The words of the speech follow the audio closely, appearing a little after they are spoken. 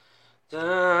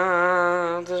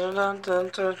Hello and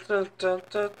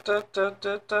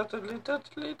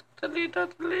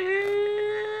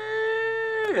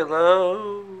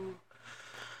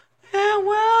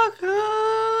welcome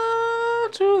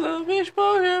to the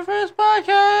Fishbowl First Podcast.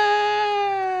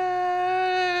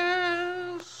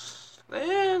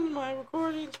 And my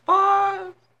recording's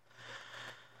paused.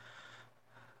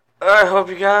 I hope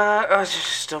you got.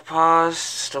 Still paused.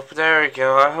 Still there we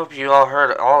go. I hope you all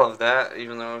heard all of that,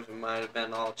 even though it might have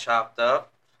been all chopped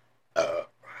up. God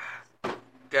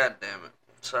damn it.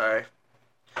 Sorry.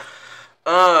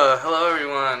 Hello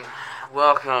everyone.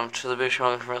 Welcome to the Big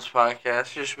Schmonk Friends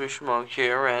Podcast. Just Big Schmonk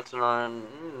here, ranting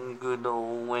on good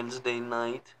old Wednesday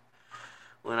night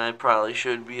when I probably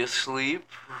should be asleep,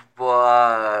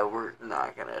 but we're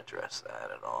not gonna address that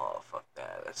at all. Fuck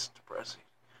that. That's depressing.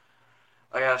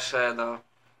 Like I said though,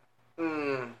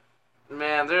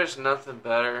 man, there's nothing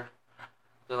better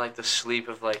than like the sleep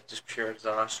of like just pure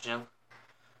exhaustion.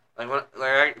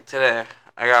 Today,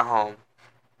 I got home.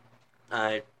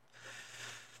 I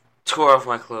tore off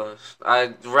my clothes.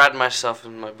 I wrapped myself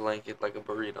in my blanket like a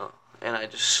burrito, and I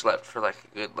just slept for like a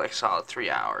good, like solid 3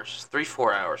 hours,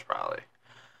 4 hours probably.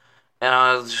 And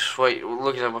I was just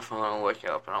looking at my phone and waking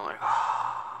up, and I'm like,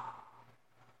 oh,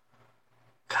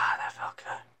 God, that felt good.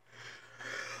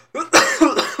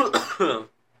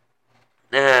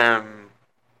 And,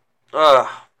 I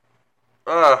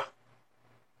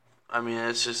mean,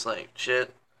 it's just like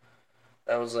shit.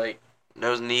 That was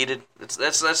needed.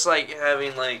 That's like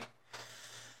having like,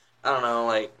 I don't know,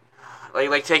 like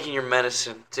taking your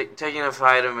medicine, taking a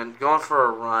vitamin, going for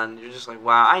a run. You're just like,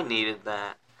 wow, I needed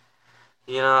that.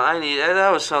 You know,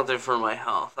 that was something for my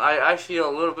health. I feel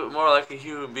a little bit more like a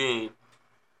human being.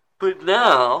 But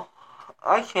now,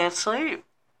 I can't sleep.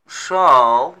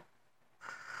 So,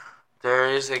 there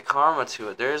is a karma to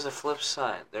it. There is a flip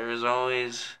side. There is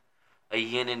always a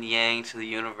yin and yang to the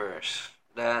universe.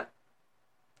 That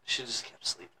should just kept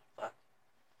sleeping. Fuck.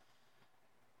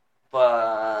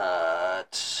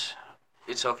 But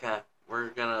it's okay.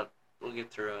 We'll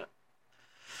get through it.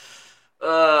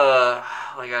 I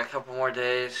got a couple more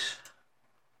days.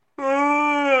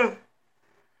 Couple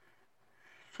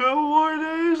more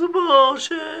days of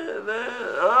bullshit.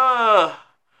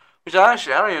 Which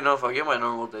actually, I don't even know if I'll get my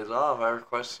normal days off. I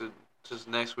requested just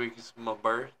next week is my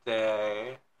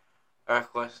birthday. I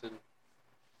requested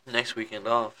next weekend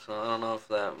off, so I don't know if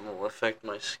that will affect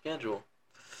my schedule.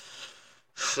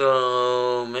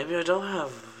 So maybe I don't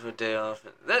have a day off.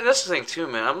 That's the thing too,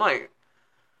 man. I'm like,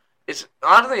 it's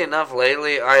oddly enough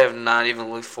lately I have not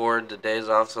even looked forward to days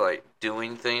off to like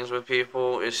doing things with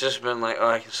people. It's just been like, oh,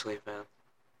 I can sleep in.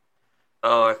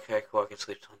 Oh, okay, cool. I can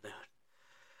sleep till noon.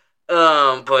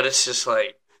 But it's just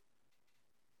like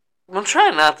I'm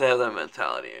trying not to have that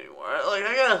mentality anymore. Like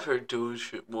I gotta start doing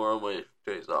shit more on my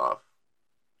days off.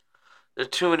 There's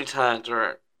too many times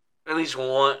where at least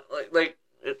one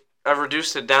I've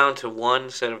reduced it down to one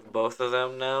instead of both of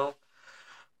them now.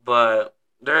 But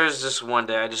there's just one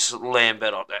day I just lay in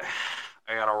bed all day.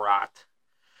 I gotta rot.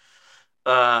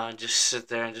 Just sit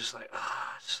there and just like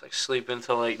sleep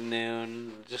until like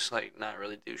noon. Just like not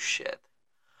really do shit.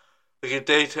 Like a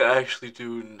day to actually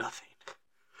do nothing.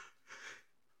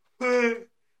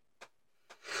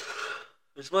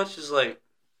 As much as like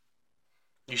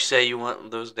you say you want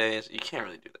those days, you can't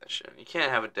really do that shit. You can't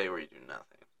have a day where you do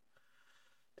nothing.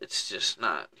 It's just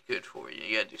not good for you.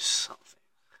 You gotta do something.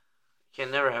 You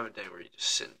can never have a day where you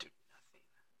just sit and do nothing.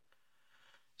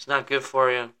 It's not good for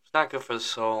you. It's not good for the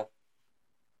soul.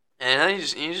 And then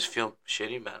you just feel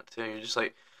shitty about it too. You're just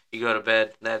like, you go to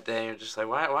bed that day and you're just like,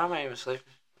 why am I even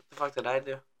sleeping? What the fuck did I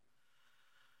do?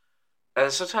 And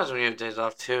sometimes when you have days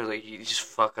off too, like you just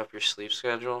fuck up your sleep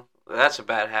schedule. That's a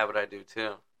bad habit I do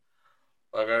too.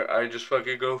 Like I just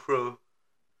fucking go from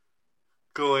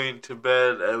going to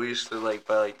bed at least like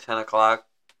by like 10 o'clock,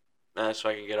 so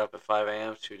I can get up at 5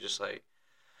 a.m. to just like.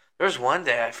 There was one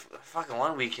day, fucking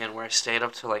one weekend where I stayed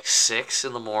up till like 6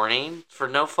 in the morning for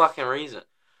no fucking reason.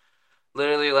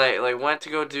 Literally, like went to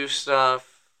go do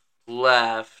stuff,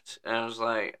 left, and I was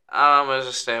like, oh, I'm gonna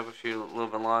just stay up a little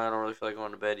bit longer. I don't really feel like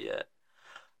going to bed yet.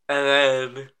 And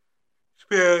then,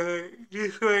 yeah,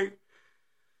 just like,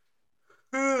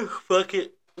 fuck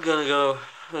it, I'm gonna go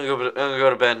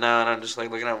to bed now. And I'm just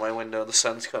like looking out my window. The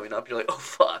sun's coming up. You're like, oh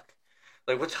fuck,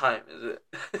 like what time is it?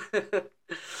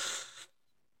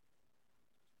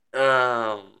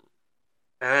 And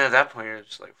then at that point, you're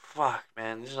just like, fuck,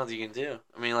 man, there's nothing you can do.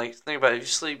 I mean, like, think about it. If you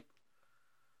sleep,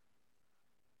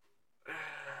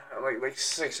 like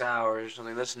 6 hours or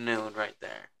something, that's noon right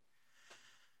there.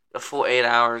 A full 8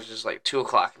 hours is like 2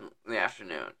 o'clock in the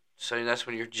afternoon. So that's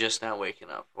when you're just now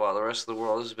waking up, while the rest of the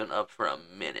world has been up for a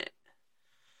minute.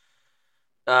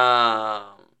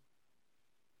 Um,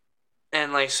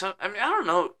 and like some, I mean, I don't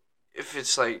know if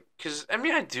it's like, cause I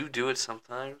mean, I do it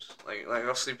sometimes. Like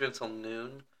I'll sleep until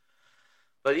noon.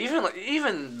 But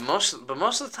most of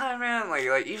the time, man,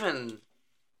 like even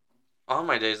on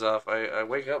my days off, I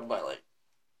wake up by like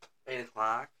 8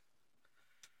 o'clock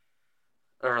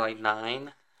or like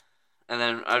 9, and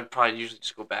then I'd probably usually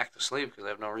just go back to sleep because I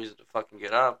have no reason to fucking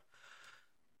get up.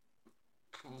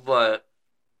 But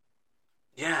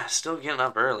yeah, still getting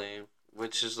up early,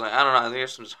 which is like I don't know. I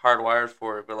think I'm just hardwired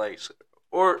for it. But like,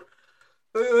 or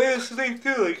that's the thing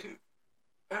too. Like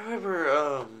I remember,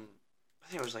 I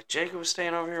think it was like Jacob was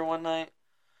staying over here one night.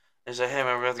 And he's like, "Hey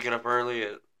man, we have to get up early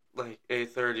at like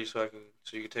 8:30 so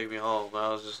you can take me home." And I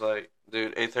was just like,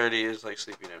 "Dude, 8:30 is like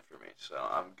sleeping in for me, so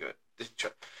I'm good."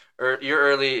 Or your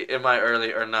early and my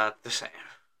early are not the same.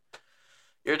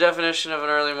 Your definition of an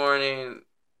early morning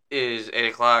is 8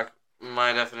 o'clock.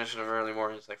 My definition of early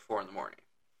morning is like 4 in the morning.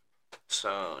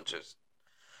 So just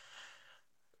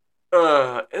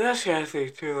and that's the other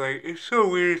thing too. Like it's so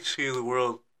weird to see the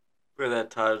world for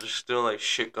that time. There's still like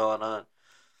shit going on.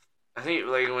 I think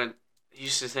like when I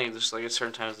used to think just like at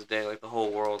certain times of the day, like the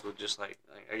whole world would just like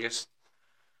I guess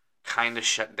kind of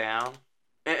shut down.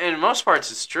 And in most parts,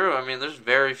 it's true. I mean, there's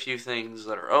very few things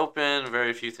that are open,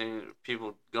 very few things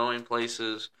people going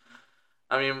places.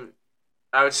 I mean,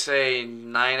 I would say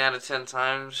 9 out of 10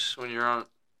 times when you're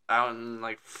out in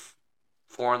like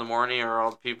 4 in the morning, or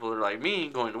all the people that are like me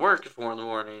going to work at 4 in the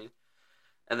morning,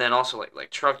 and then also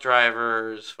like truck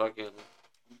drivers, fucking.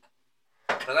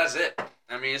 But that's it.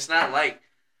 I mean, it's not like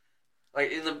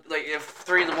in the like if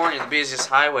 3 in the morning the busiest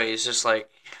highway is just like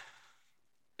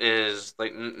is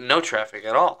like no traffic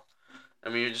at all. I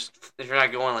mean, you're just if you're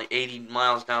not going like 80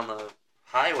 miles down the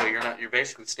highway, you're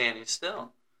basically standing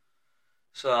still.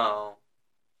 So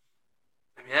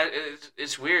I mean,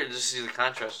 it's weird to see the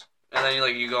contrast. And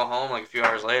then you go home like a few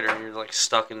hours later and you're like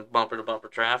stuck in bumper to bumper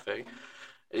traffic.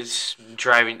 It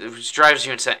drives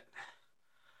you insane.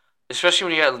 Especially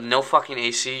when you got no fucking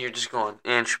AC, you're just going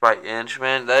inch by inch,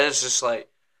 man. That is just like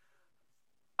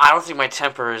I don't think my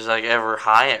temper is like ever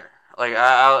higher. Like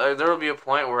there will be a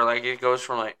point where like it goes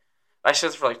from like I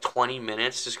sit for like 20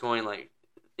 minutes, just going like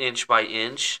inch by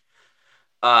inch.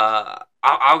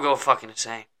 I'll go fucking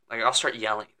insane. Like I'll start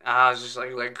yelling. I was just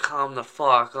like come the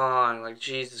fuck on, like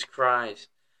Jesus Christ.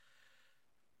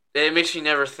 It makes me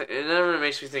never. It never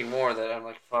makes me think more that I'm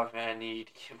like fuck, man, I need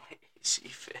to get my AC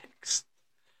fixed.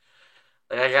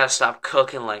 Like I gotta stop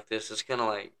cooking like this. It's gonna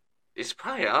like. It's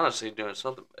probably honestly doing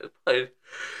something, but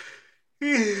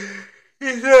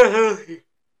it's not healthy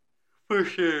for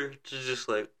sure. To just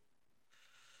like,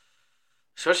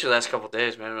 especially the last couple of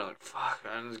days, man. I'm like, fuck,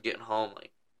 I'm just getting home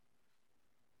like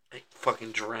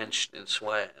fucking drenched in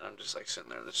sweat, and I'm just like sitting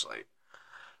there, just like,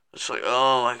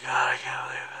 oh my god, I can't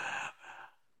believe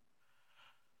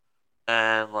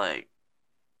that. And like,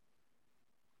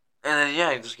 and then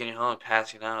yeah, just getting home and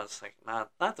passing out. It's like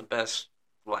not the best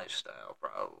lifestyle,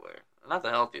 probably not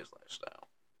the healthiest lifestyle.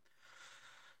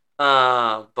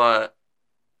 But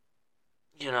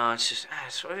it's just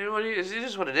it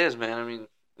is what it is, man. I mean,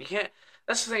 you can't.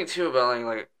 That's the thing too about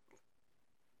like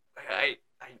I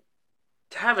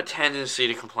have a tendency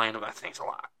to complain about things a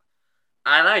lot,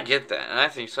 and I get that, and I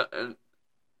think so. And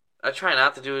I try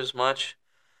not to do as much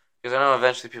because I know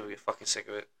eventually people get fucking sick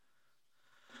of it.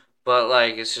 But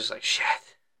like, it's just like shit.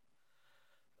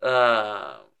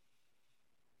 Uh,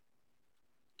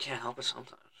 can't help it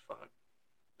sometimes. Fuck.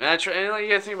 And I try. And, like, you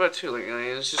gotta think about it too. Like,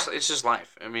 it's just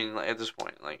life. I mean, like, at this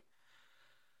point, like.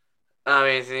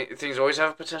 I mean, things always have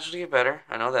a potential to get better.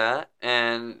 I know that,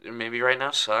 and maybe right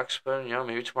now sucks, but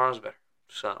maybe tomorrow's better.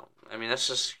 So, I mean, that's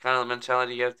just kind of the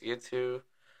mentality you have to get to.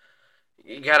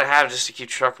 You gotta have just to keep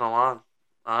trucking along,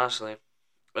 honestly.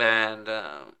 And,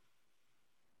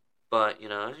 but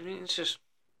I mean, it's just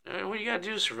what you gotta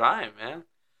do to survive, man.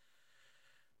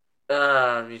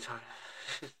 You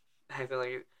talking? I feel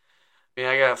like, I mean,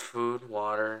 I got food,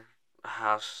 water, a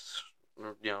house,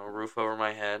 a roof over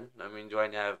my head. I mean, do I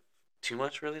have too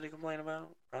much really to complain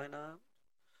about? Probably not.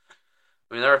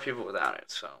 I mean, there are people without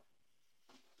it, so.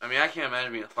 I mean, I can't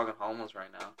imagine being fucking homeless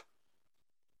right now.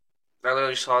 I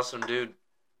literally saw some dude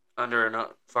under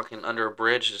a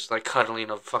bridge, just like cuddling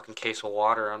a fucking case of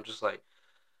water. I'm just like,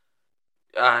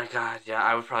 ah, God, yeah,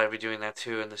 I would probably be doing that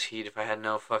too in this heat if I had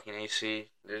no fucking AC.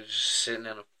 They're just sitting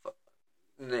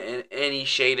in any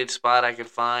shaded spot I could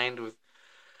find with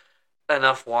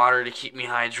enough water to keep me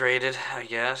hydrated, I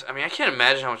guess. I mean, I can't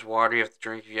imagine how much water you have to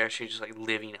drink if you're actually just like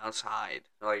living outside,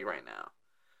 like right now.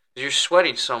 You're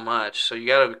sweating so much, so you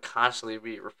gotta constantly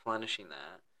be replenishing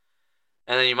that.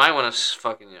 And then you might want to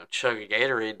fucking chug a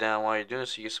Gatorade down while you're doing it,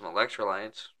 so you get some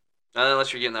electrolytes.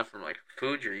 Unless you're getting that from like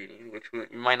food you're eating, which you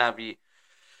might not be.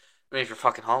 I mean, if you're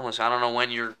fucking homeless, I don't know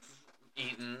when you're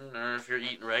eating or if you're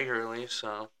eating regularly.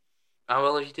 So, oh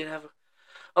well, if you did have.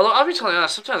 Although I'll be totally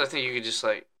honest, sometimes I think you could just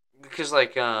like because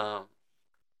like I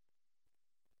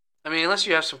mean, unless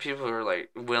you have some people who are like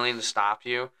willing to stop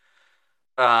you.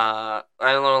 I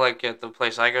don't know, like at the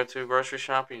place I go to grocery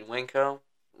shopping in Winco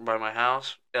by my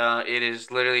house. It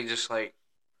is literally just like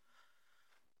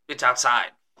it's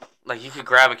outside. Like you could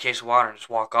grab a case of water and just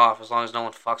walk off as long as no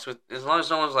one fucks with. As long as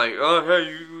no one's like, oh hey,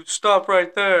 you stop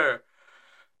right there.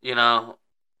 You know,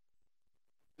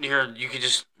 you could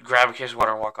just grab a case of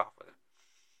water and walk off with it.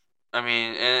 I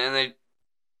mean, and they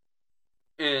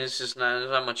it's just not there's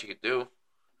not much you could do.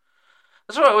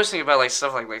 That's what I always think about, like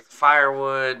stuff like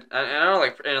firewood. And I know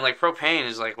like propane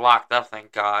is like locked up,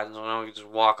 thank God. And so we can just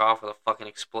walk off with a fucking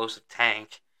explosive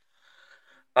tank.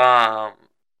 Um,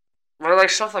 but like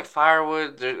stuff like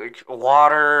firewood, like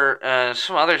water, and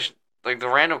some other like the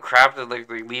random crap that like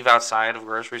they leave outside of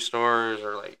grocery stores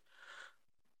or like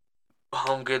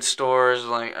home goods stores.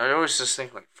 Like I always just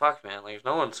think like fuck man, like if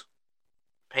no one's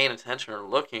paying attention or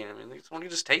looking, I mean, like, someone can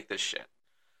just take this shit.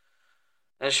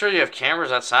 And sure, you have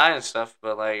cameras outside and stuff,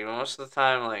 but like most of the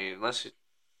time, like unless you,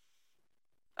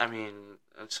 I mean,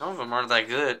 some of them aren't that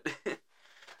good.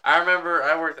 I remember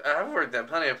I worked at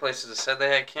plenty of places that said they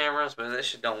had cameras, but this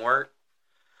shit don't work.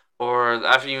 Or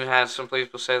I've even had some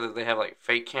people say that they have like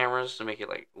fake cameras to make it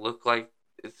like look like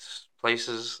it's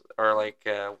places are like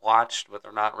watched, but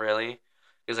they're not really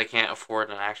because they can't afford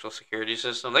an actual security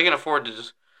system. They can afford to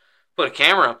just put a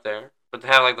camera up there, but to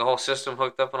have like the whole system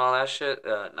hooked up and all that shit,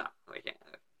 no, they can't.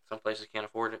 Some places can't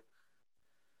afford it.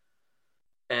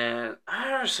 And I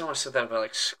remember someone said that about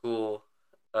like school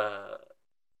uh,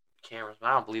 cameras, but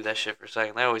I don't believe that shit for a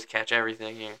second. They always catch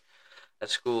everything here at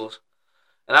schools,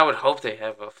 and I would hope they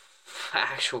have a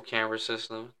actual camera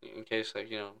system in case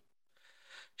like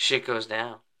shit goes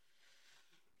down.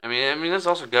 I mean that's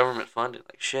also government funded,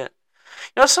 like shit.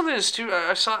 Something that's too.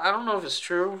 I saw. I don't know if it's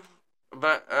true,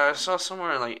 but I saw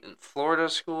somewhere like in Florida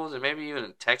schools and maybe even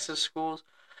in Texas schools,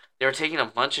 they were taking a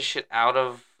bunch of shit out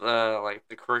of like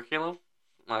the curriculum,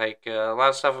 like a lot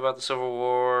of stuff about the Civil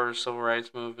War, civil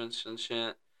rights movements and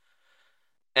shit.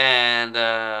 And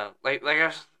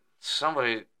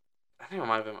somebody, I think it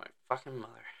might have been my fucking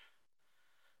mother,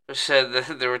 who said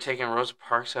that they were taking Rosa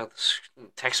Parks out of the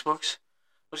textbooks,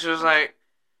 which was like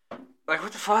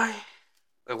what the fuck?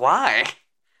 Like why?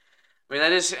 I mean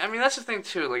that is. I mean that's the thing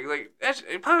too.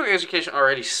 Public education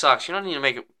already sucks. You don't need to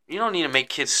make it. You don't need to make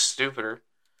kids stupider.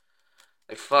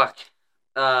 Like fuck.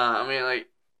 I mean like,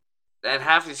 and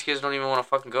half of these kids don't even want to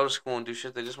fucking go to school and do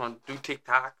shit. They just want to do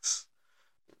TikToks.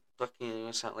 Fucking,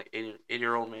 I sound like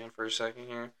 80-year-old man for a second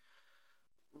here.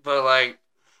 But like,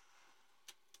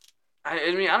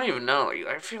 I mean I don't even know.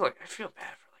 I feel bad for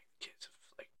like kids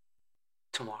like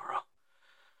tomorrow.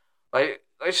 Like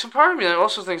some part of me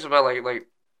also thinks about like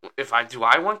if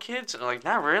I want kids and like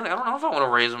not really. I don't know if I want to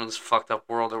raise them in this fucked up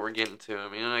world that we're getting to. I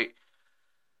mean like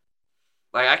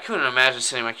I couldn't imagine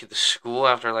sending my kid to school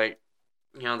after like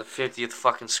the 50th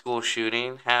fucking school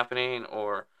shooting happening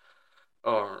or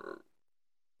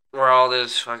all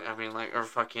this fucking I mean like or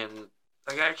fucking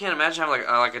like I can't imagine having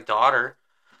like a daughter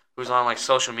who's on like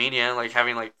social media and like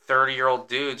having like 30-year-old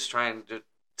dudes trying to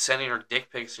sending her dick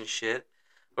pics and shit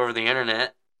over the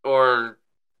internet or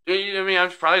I mean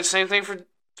I'm probably the same thing for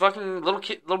fucking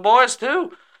little boys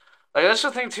too. Like that's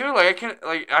the thing too. Like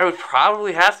I would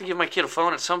probably have to give my kid a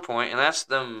phone at some point, and that's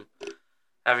them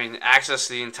having access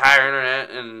to the entire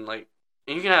internet and like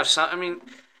and you can have some. I mean,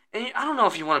 and I don't know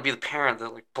if you want to be the parent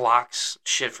that like blocks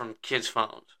shit from kids'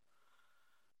 phones.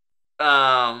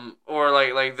 Or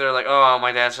like they're like, oh,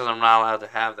 my dad says I'm not allowed to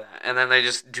have that, and then they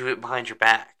just do it behind your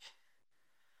back.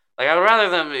 Like I'd rather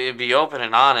them be open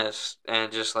and honest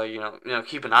and just like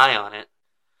keep an eye on it.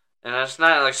 And that's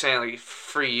not like saying like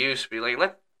free use, be like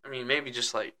let I mean maybe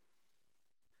just like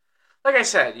I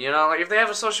said, like if they have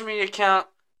a social media account,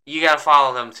 you gotta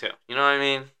follow them too. You know what I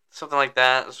mean? Something like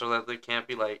that, so that they can't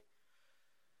be like.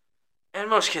 And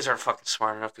most kids aren't fucking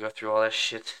smart enough to go through all that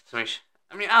shit to make.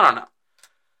 I mean, I don't know.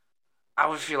 I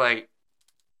would feel like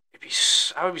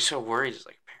I would be so worried as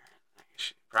like a parent.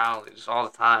 Like, probably just all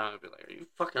the time. I'd be like, "Are you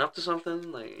fucking up to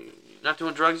something? Like, you're not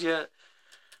doing drugs yet?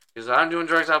 Because I'm doing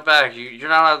drugs out back. You're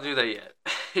not allowed to do that yet.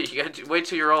 You got to wait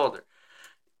till you're older.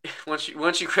 Once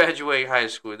you graduate high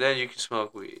school, then you can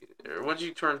smoke weed. Or once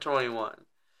you turn 21."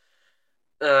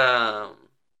 I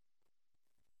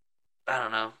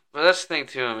don't know, but that's the thing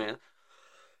too, man.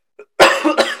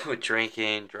 with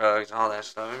drinking, drugs, all that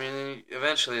stuff. I mean,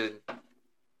 eventually,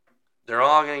 they're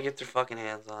all gonna get their fucking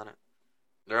hands on it.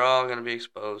 They're all gonna be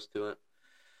exposed to it.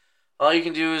 All you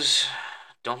can do is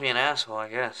don't be an asshole, I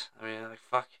guess. I mean, like,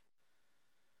 fuck.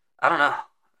 I don't know.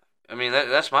 I mean,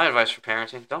 that's my advice for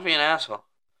parenting. Don't be an asshole.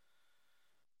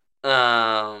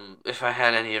 If I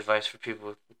had any advice for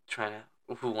people trying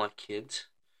to who want kids,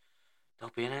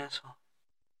 don't be an asshole.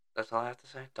 That's all I have to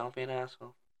say. Don't be an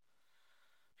asshole.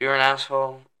 If you're an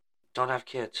asshole, don't have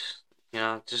kids. You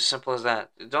know, just simple as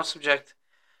that. Don't subject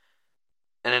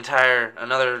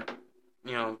another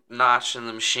notch in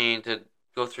the machine to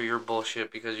go through your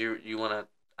bullshit because you want to,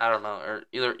 I don't know, or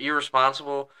either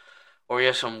irresponsible or you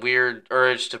have some weird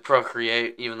urge to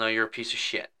procreate even though you're a piece of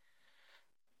shit.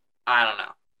 I don't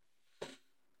know.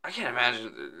 I can't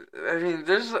imagine. I mean,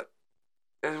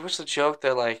 what's the joke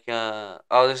that like,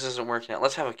 oh, this isn't working out.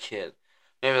 Let's have a kid.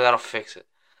 Maybe that'll fix it.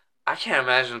 I can't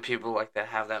imagine people like that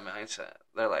have that mindset.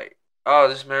 They're like, oh,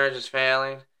 this marriage is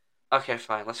failing. Okay,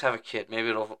 fine. Let's have a kid. Maybe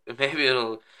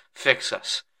it'll fix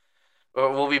us,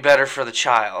 or we'll be better for the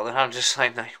child. And I'm just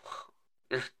like, no, you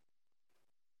won't.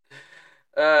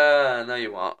 No,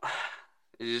 you won't.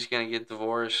 You're just gonna get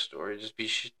divorced, or you just be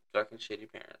fucking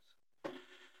shitty parents.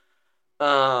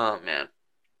 Oh man.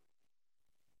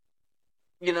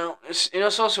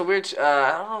 It's also weird.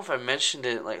 I don't know if I mentioned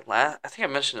it like last. I think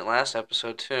I mentioned it last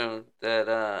episode too.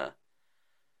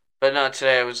 But no,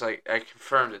 today I was like, I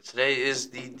confirmed it. Today is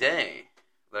the day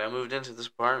that I moved into this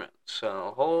apartment. So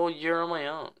a whole year on my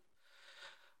own.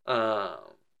 Uh,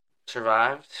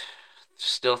 Survived,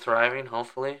 still thriving.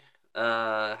 Hopefully,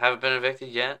 haven't been evicted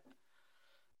yet.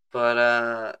 But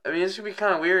I mean, it's gonna be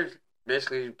kind of weird.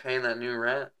 Basically, paying that new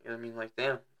rent. You know what I mean? Like,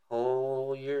 damn,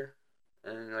 whole year,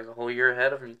 and like a whole year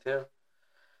ahead of me too.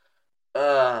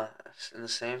 In the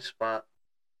same spot.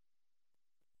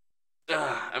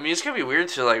 I mean, it's gonna be weird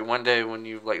to like one day when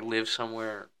you like live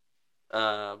somewhere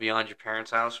beyond your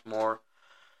parents' house more.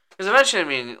 Because eventually, I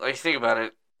mean, like think about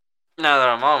it. Now that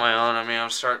I'm on my own, I mean, I'm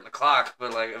starting the clock,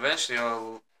 but like eventually,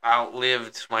 I'll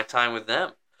outlived my time with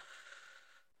them.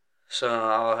 So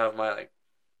I'll have my like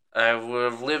I would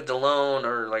have lived alone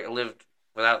or like lived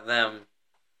without them,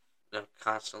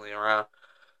 constantly around.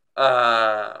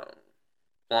 Uh,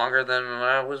 Longer than when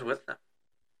I was with them,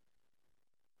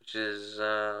 which is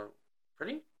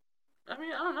pretty. I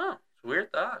mean, I don't know. It's a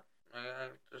weird thought. I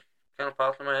just kind of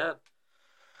popped in my head.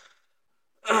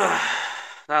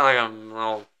 Not like I'm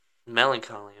all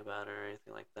melancholy about it or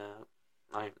anything like that.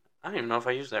 I don't even know if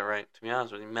I use that right. To be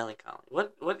honest with you, melancholy.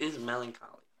 What is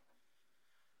melancholy?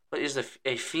 What is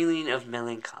a feeling of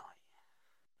melancholy?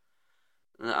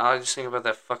 I just think about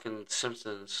that fucking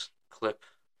Simpsons clip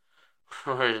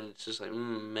where it's just like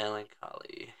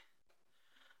melancholy,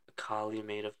 a collie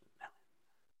made of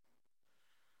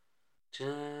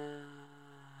melon.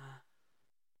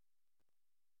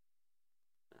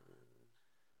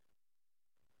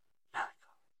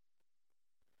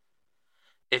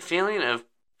 A feeling of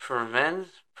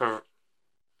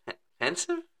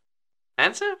pensive,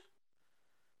 pensive,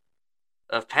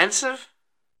 of pensive.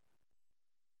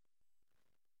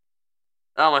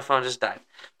 Oh, my phone just died.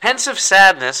 Pensive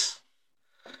sadness,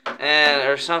 and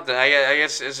or something. I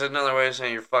guess it's another way of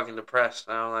saying you're fucking depressed.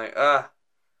 And I'm like,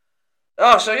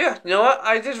 Oh, so yeah, you know what?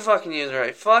 I did fucking use it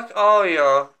right. Fuck all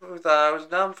y'all who thought I was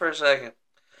dumb for a second.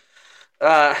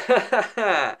 Uh,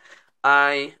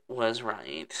 I was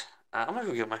right. I'm gonna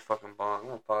go get my fucking bong. I'm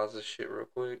gonna pause this shit real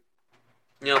quick.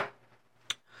 You know,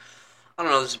 I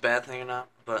don't know if this is a bad thing or not,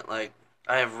 but like,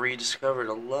 I have rediscovered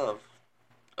a love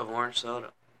of orange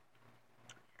soda.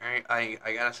 I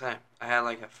gotta say, I had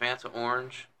like a Fanta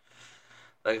orange,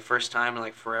 like the first time in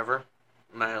like forever,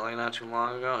 not too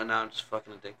long ago, and now I'm just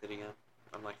fucking addicted again.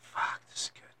 I'm like, fuck, this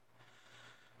is good.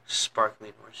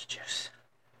 Sparkling orange juice.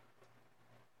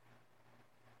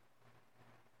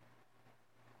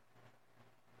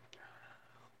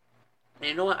 And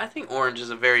you know what? I think orange is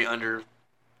a very underrated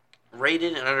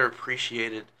and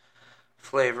underappreciated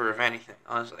flavor of anything.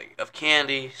 Honestly, like, of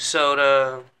candy,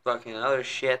 soda, fucking other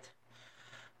shit.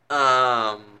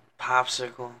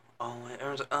 Popsicle. Oh,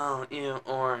 everyone's like, oh,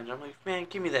 orange. I'm like, man,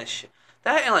 give me that shit.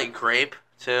 That and like grape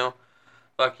too.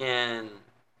 Fucking.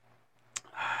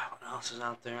 What else is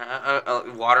out there?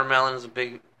 Watermelon is a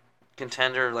big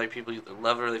contender. Like people either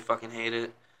love it or they fucking hate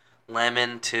it.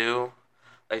 Lemon too.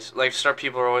 Like start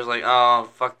people are always like, oh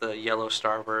fuck the yellow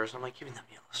Starburst. I'm like, give me them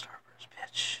yellow Starburst,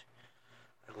 bitch.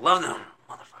 I love them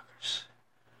motherfuckers.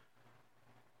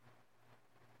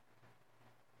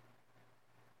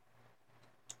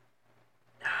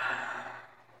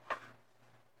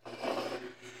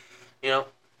 You know.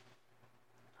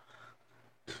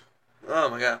 Oh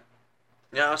my god.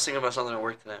 I was thinking about something at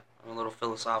work today. A little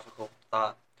philosophical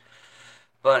thought,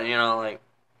 but like,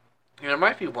 it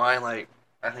might be why like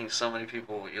I think so many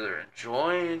people either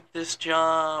enjoy this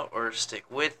job or stick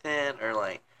with it or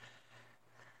like.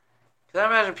 Cause I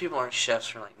imagine people aren't chefs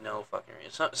for like no fucking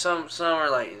reason. Some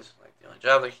are like it's like the only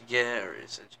job they could get, or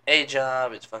it's a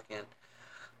job. It's fucking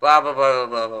blah blah blah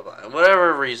blah blah blah blah.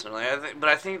 Whatever reason, like but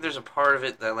I think there's a part of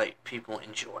it that like people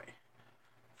enjoy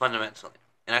fundamentally,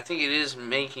 and I think it is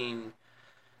making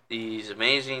these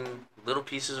amazing little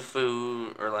pieces of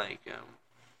food or like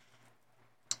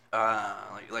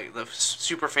the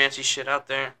super fancy shit out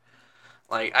there.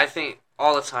 Like I think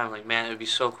all the time, like man, it would be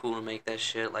so cool to make that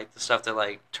shit. Like the stuff that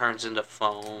like turns into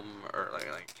foam or or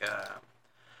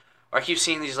I keep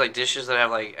seeing these like dishes that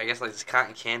have like I guess like this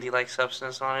cotton candy like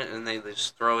substance on it, and they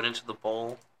just throw it into the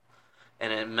bowl,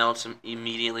 and it melts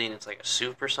immediately, and it's like a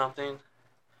soup or something.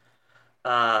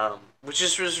 Which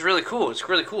is just really cool. It's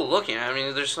really cool looking. I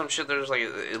mean, there's some shit there's like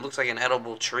it looks like an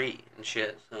edible tree and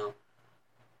shit. So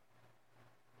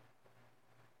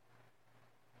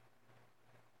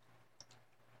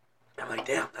I'm like,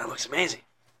 damn, that looks amazing.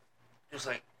 It's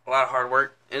like a lot of hard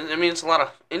work, and I mean, it's a lot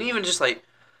of, and even just like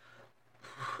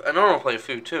a normal plate of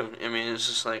food too. I mean, it's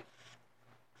just like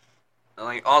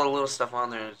all the little stuff on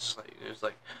there. It's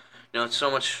like it's so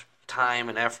much time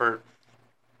and effort,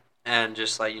 and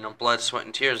just like blood, sweat,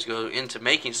 and tears go into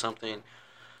making something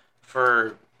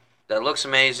for that looks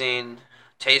amazing,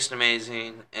 tastes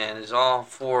amazing, and is all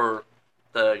for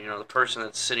the person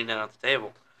that's sitting down at the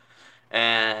table,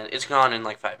 and it's gone in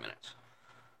like 5 minutes.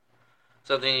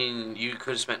 Something you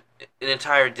could have spent an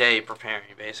entire day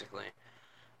preparing, basically.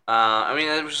 I mean,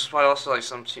 it was just why also like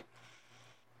some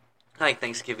like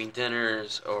Thanksgiving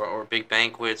dinners or big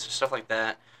banquets or stuff like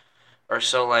that are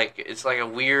so like it's like a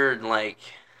weird like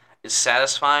it's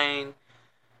satisfying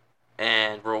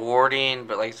and rewarding,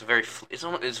 but like it's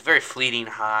a very fleeting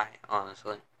high,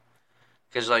 honestly.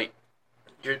 Because like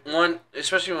you're one,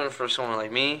 especially when for someone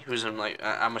like me who's in like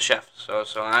I'm a chef, so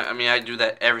I mean I do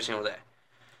that every single day.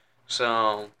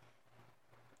 So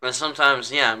and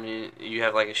sometimes yeah, I mean you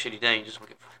have like a shitty day, you just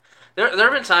look at. There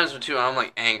have been times too I'm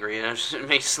like angry and it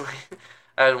makes like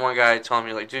I had one guy telling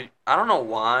me like, dude, I don't know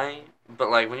why,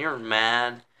 but like when you're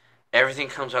mad, everything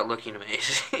comes out looking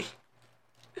amazing.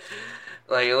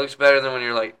 Like it looks better than when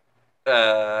you're like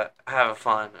having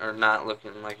fun or not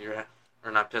looking like you're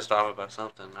or not pissed off about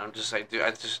something. I'm just like, dude,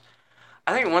 I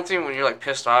think one thing when you're like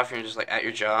pissed off and you're just like at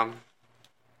your job,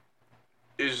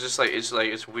 it's just like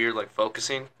it's weird like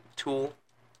focusing tool.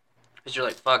 Cause you're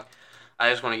like fuck, I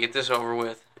just want to get this over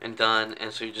with and done,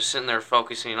 and so you're just sitting there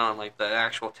focusing on like the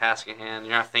actual task at hand.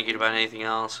 You're not thinking about anything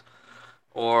else,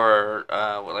 or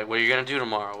like what are you gonna do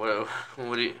tomorrow?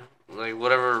 What do you like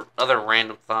whatever other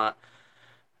random thought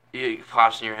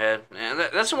pops in your head. And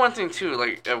that's the one thing too.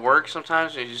 Like at work,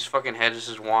 sometimes your just fucking head is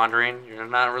just wandering. You're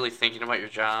not really thinking about your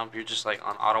job. You're just like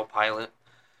on autopilot.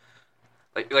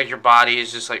 Like your body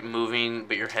is just like moving,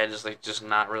 but your head is like just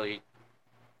not really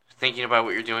thinking about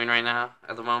what you're doing right now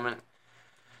at the moment.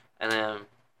 And then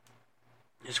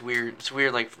it's weird. It's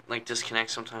weird, like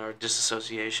disconnect sometimes or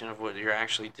disassociation of what you're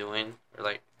actually doing, or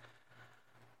like.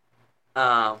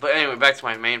 But anyway, back to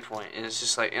my main point, and it's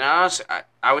just like, and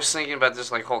I was thinking about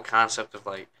this like whole concept of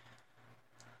like,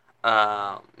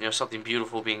 something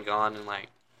beautiful being gone in like,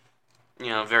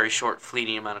 a very short,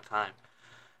 fleeting amount of time,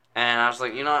 and I was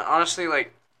like, honestly,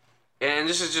 like, and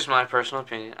this is just my personal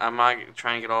opinion. I'm not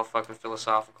trying to get all fucking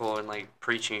philosophical and like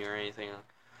preaching or anything.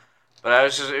 But it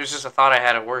was just a thought I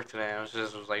had at work today. It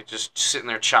was like just sitting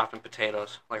there chopping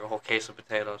potatoes, like a whole case of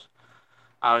potatoes.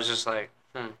 I was just like,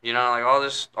 like all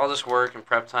this work and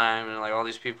prep time and like all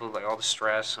these people, like all the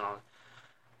stress and all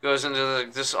goes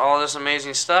into all this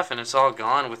amazing stuff, and it's all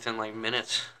gone within like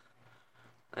minutes,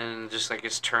 and just like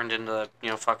it's turned into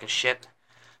fucking shit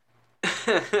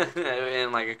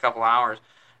in like a couple hours.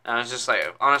 And I was just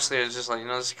like, honestly, it's just like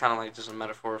this is kind of like just a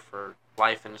metaphor for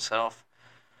life in itself.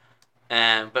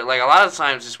 But like a lot of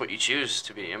times it's what you choose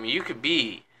to be. I mean, you could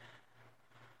be,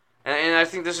 and I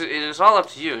think it's all up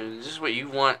to you. This is what you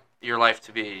want your life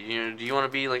to be. Do you want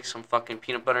to be like some fucking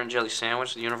peanut butter and jelly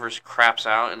sandwich the universe craps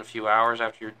out in a few hours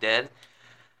after you're dead?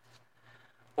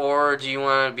 Or do you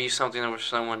want to be something that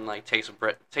someone like takes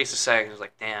a second and is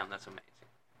like, damn, that's amazing.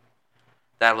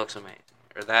 That looks amazing.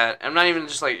 Or that, I'm not even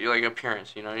just like your like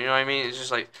appearance, you know what I mean? It's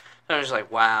just like, I'm just like,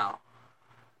 wow.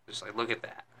 Just like, look at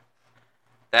that.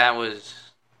 That was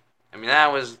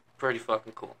pretty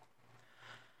fucking cool.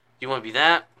 Do you want to be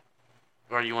that?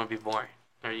 Or do you want to be boring?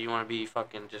 Or do you want to be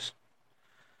fucking just,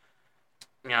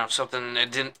 something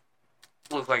that didn't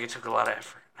look like it took a lot of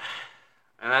effort?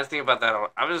 And I think about that a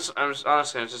lot. I was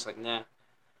honestly, I was just like, nah.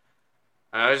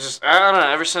 I don't know.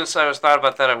 Ever since I was thought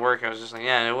about that at work, I was just like,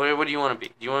 yeah. What do you want to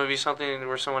be? Do you want to be something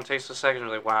where someone takes a second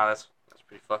and is like, wow, that's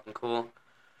pretty fucking cool,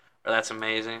 or that's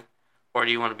amazing, or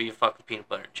do you want to be a fucking peanut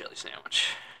butter and jelly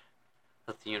sandwich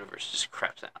that the universe just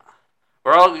craps out?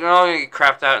 We're all gonna get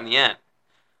crapped out in the end.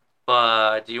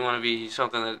 But do you want to be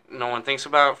something that no one thinks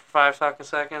about for 5 fucking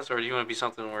seconds, or do you want to be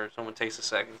something where someone takes a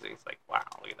second and thinks like, wow,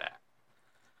 look at that?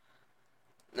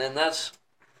 And that's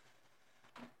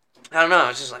I don't know.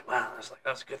 It's just like, wow,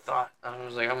 that's a good thought. I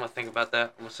was like, I'm gonna think about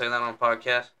that. I'm gonna say that on a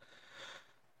podcast.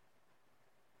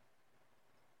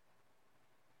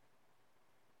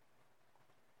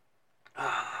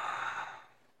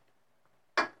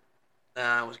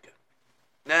 That was good.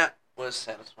 That was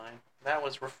satisfying. That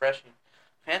was refreshing.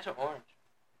 Fanta Orange.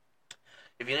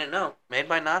 If you didn't know, made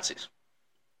by Nazis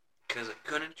because they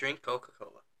couldn't drink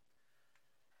Coca-Cola.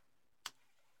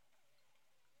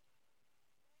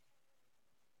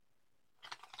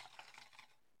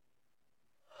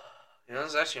 You know,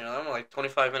 this is actually, I'm like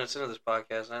 25 minutes into this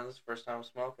podcast, and this is the first time I'm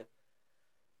smoking.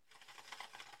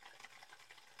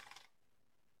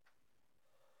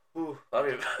 Ooh,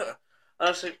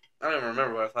 honestly, I don't even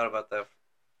remember what I thought about that.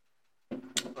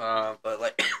 But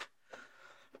like,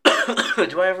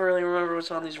 do I ever really remember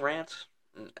what's on these rants?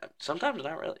 Sometimes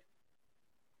not really.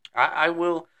 I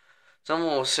will.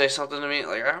 Someone will say something to me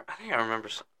like I think I remember.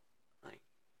 Like,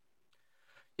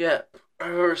 yeah, I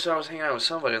remember. So I was hanging out with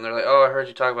somebody, and they're like, "Oh, I heard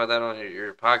you talk about that on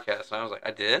your podcast," and I was like,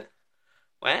 "I did?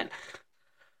 When?"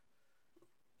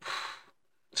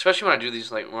 Especially when I do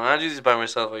these, like when I do these by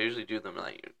myself, I usually do them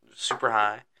like super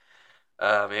high,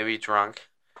 maybe drunk.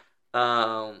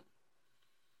 Um,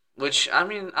 which I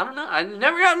mean, I don't know. I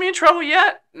never got me in trouble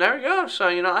yet. Never go. So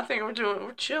I think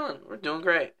we're chilling. We're doing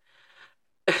great.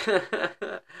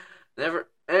 Never.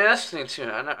 And that's the thing too.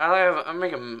 I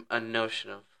make a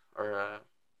notion of or uh,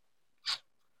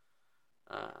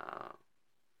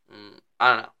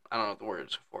 I don't know. I don't know what the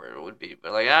words for it would be,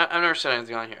 but like I've never said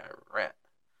anything on here I regret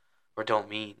or don't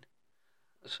mean.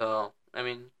 So I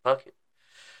mean, fuck it.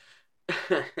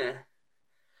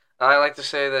 I like to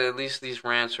say that at least these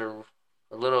rants are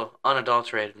a little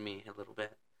unadulterated me a little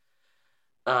bit.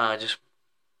 Just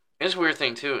it's a weird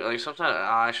thing too. Like sometimes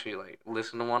I'll actually like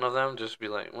listen to one of them, just be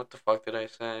like, "What the fuck did I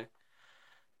say?"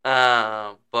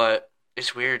 But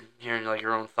it's weird hearing like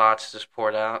your own thoughts just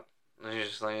poured out. And you're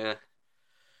just like, eh.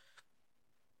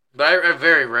 But I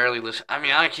very rarely listen. I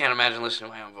mean, I can't imagine listening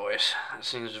to my own voice. It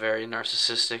seems very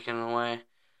narcissistic in a way.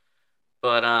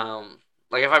 But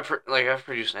like if like I've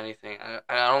produced anything,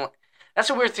 I don't. That's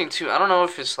a weird thing too. I don't know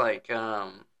if it's like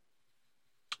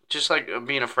just like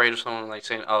being afraid of someone like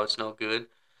saying, "Oh, it's no good,"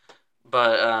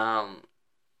 but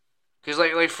because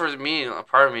like for me, a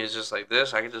part of me is just like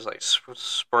this. I could just like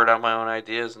spurt out my own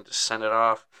ideas and just send it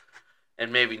off,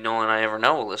 and maybe no one I ever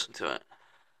know will listen to it.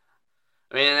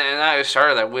 I mean, and I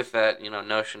started that with that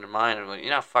notion in mind of like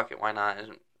fuck it, why not?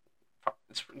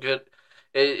 It's good.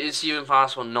 It's even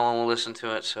possible no one will listen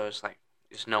to it, so it's like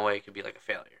there's no way it could be like a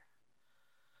failure.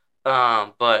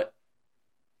 But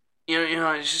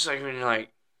it's just like when you're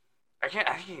like I can't.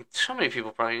 So many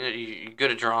people probably you're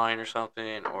good at drawing or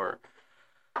something, or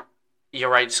you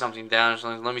write something down or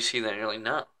something. Let me see that. And you're like,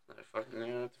 no, what the fuck,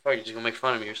 you're just gonna make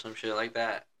fun of me or some shit like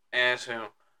that. And so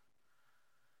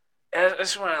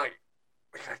that's when I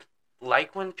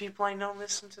like when people I know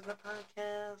listen to the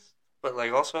podcast, but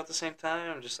like also at the same time,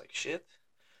 I'm just like shit.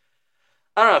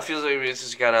 I don't know. It feels like it's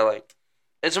just gotta like.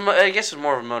 I guess it's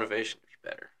more of a motivation to be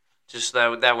better. Just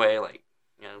that way, like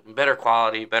better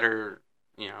quality, better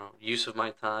use of my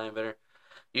time, better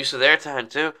use of their time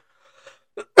too.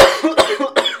 Like,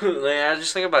 I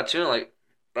just think about too, like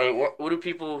what do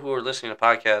people who are listening to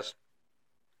podcasts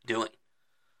doing?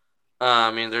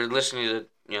 I mean, they're listening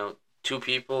to two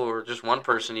people or just one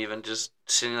person, even just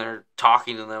sitting there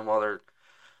talking to them while they're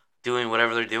doing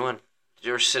whatever they're doing.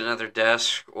 They're sitting at their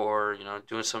desk or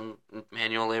doing some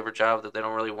manual labor job that they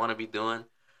don't really want to be doing.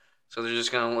 So they're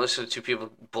just gonna listen to two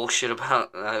people bullshit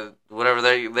about whatever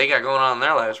they got going on in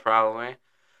their lives, probably.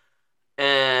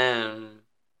 And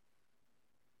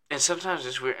sometimes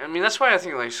it's weird. I mean, that's why I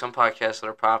think like some podcasts that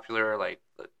are popular are like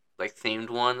themed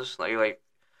ones, like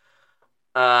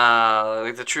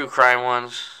the true crime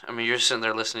ones. I mean, you're sitting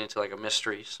there listening to like a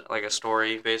mystery, like a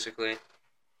story, basically.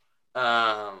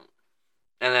 Um,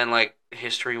 and then like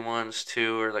history ones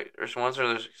too, or like there's ones that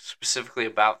are specifically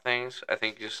about things. I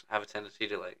think just have a tendency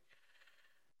to like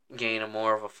gain a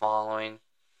more of a following.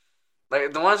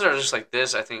 Like the ones that are just like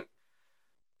this, I think,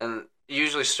 and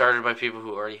usually started by people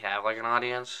who already have like an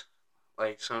audience,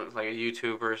 like a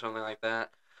YouTuber or something like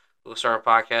that. Who'll start a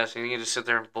podcast and he can just sit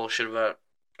there and bullshit about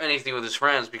anything with his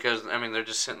friends because I mean they're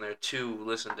just sitting there to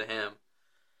listen to him.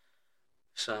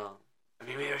 So, I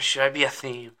mean, maybe should I be a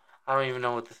theme? I don't even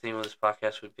know what the theme of this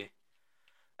podcast would be.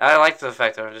 I like the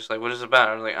fact that I'm just like, what is it about?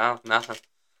 I'm like, oh, nothing.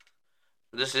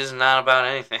 This is not about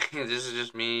anything. This is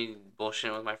just me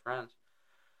bullshitting with my friends.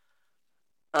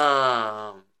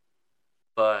 Um,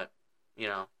 but you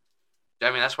know,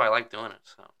 I mean, that's why I like doing it.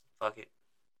 So fuck it.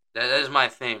 That is my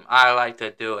theme. I like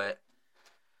to do it.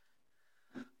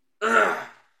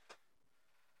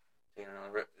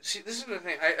 See, this is the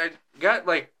thing. I got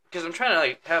like because I'm trying to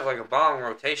like have like a bong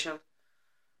rotation,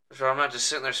 so I'm not just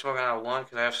sitting there smoking out of one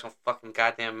because I have so fucking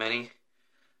goddamn many.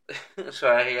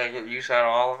 So I get use out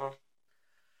of all of them.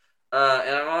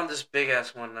 And I'm on this big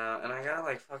ass one now, and I gotta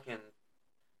like fucking,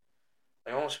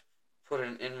 I almost put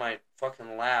it in my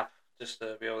fucking lap just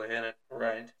to be able to hit it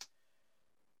right.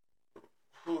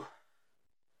 Whew.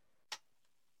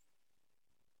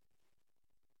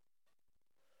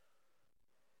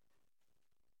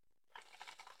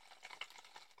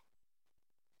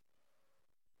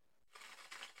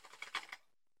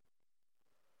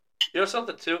 You know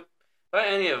something too? If I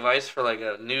had any advice for like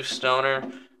a new stoner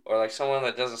or like someone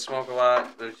that doesn't smoke a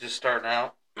lot, that's just starting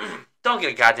out, don't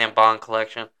get a goddamn bong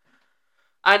collection.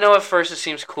 I know at first it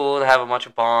seems cool to have a bunch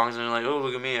of bongs and you're like, oh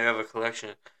look at me, I have a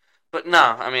collection. But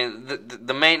no, I mean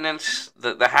the maintenance,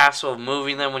 the hassle of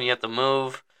moving them when you have to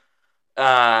move,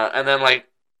 and then like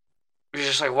you're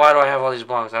just like, why do I have all these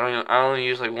bongs? I only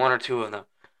use like one or two of them.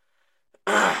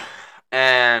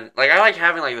 And like I like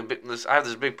having like I have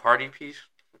this big party piece.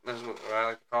 That's what I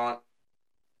like to call it,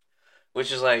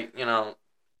 which is like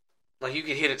like you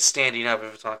could hit it standing up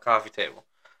if it's on a coffee table,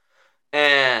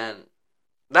 and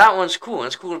that one's cool.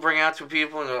 It's cool to bring out to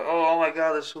people and go, oh my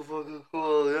god, that's so fucking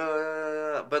cool, yeah,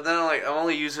 yeah, yeah. But then like I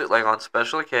only use it like on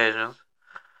special occasions.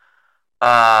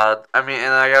 I mean,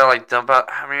 and I gotta like dump out.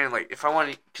 I mean, like if I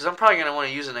want to, because I'm probably gonna want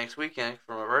to use it next weekend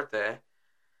for my birthday.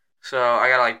 So I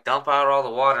gotta like dump out all the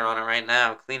water on it right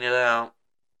now, clean it out,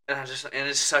 and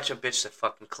it's such a bitch to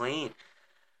fucking clean.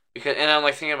 And I'm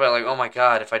like thinking about like, oh my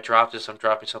god, if I drop this, I'm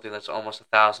dropping something that's almost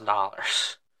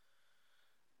 $1,000.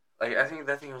 Like I think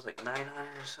that thing was like 900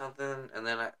 or something, and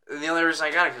and the only reason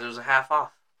I got it because it was a half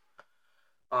off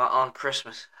on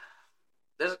Christmas.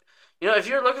 There's, if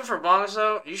you're looking for bongs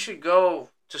though, you should go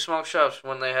to smoke shops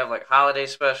when they have like holiday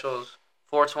specials,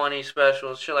 420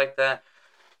 specials, shit like that.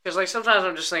 Because like sometimes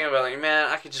I'm just thinking about like, man,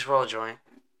 I could just roll a joint.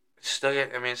 Still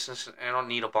get, I mean, since I don't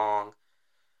need a bong.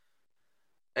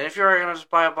 And if you're gonna just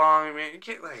buy a bong, I mean,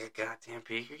 get like a goddamn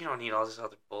peak. You don't need all this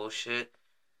other bullshit.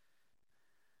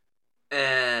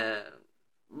 And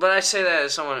but I say that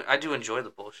as someone, I do enjoy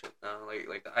the bullshit though,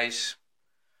 like the ice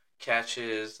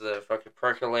catches, the fucking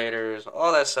percolators,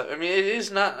 all that stuff. I mean, it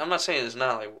is not. I'm not saying it's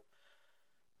not like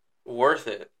worth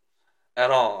it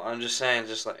at all. I'm just saying,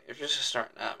 just like if you're just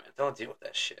starting out, man, don't deal with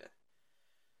that shit,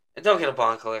 and don't get a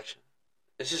bond collection.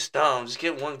 It's just dumb. Just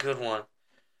get one good one,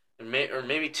 or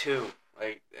maybe two.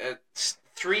 Like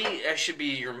three, that should be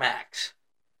your max.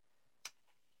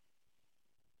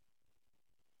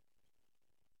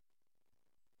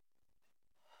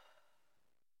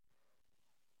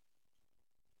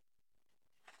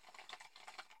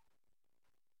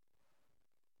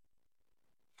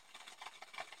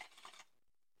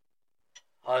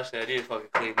 Honestly, I need to fucking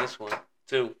clean this one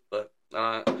too, but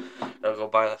I'll go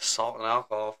buy the salt and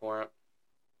alcohol for it.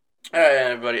 All right,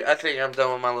 everybody. I think I'm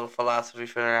done with my little philosophy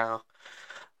for now.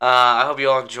 I hope you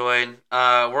all enjoyed.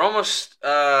 We're almost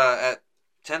at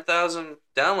 10,000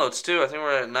 downloads too. I think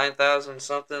we're at 9,000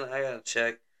 something. I gotta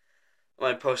check. I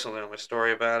might post something on my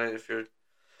story about it if you're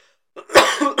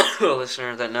a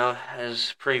listener that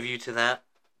has preview to that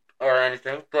or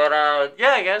anything. But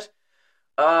yeah, guys.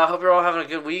 Hope you're all having a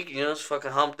good week. It's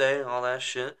fucking hump day and all that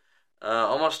shit.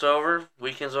 Almost over.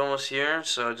 Weekend's almost here,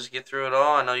 so just get through it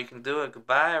all. I know you can do it.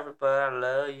 Goodbye, everybody. I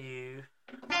love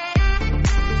you.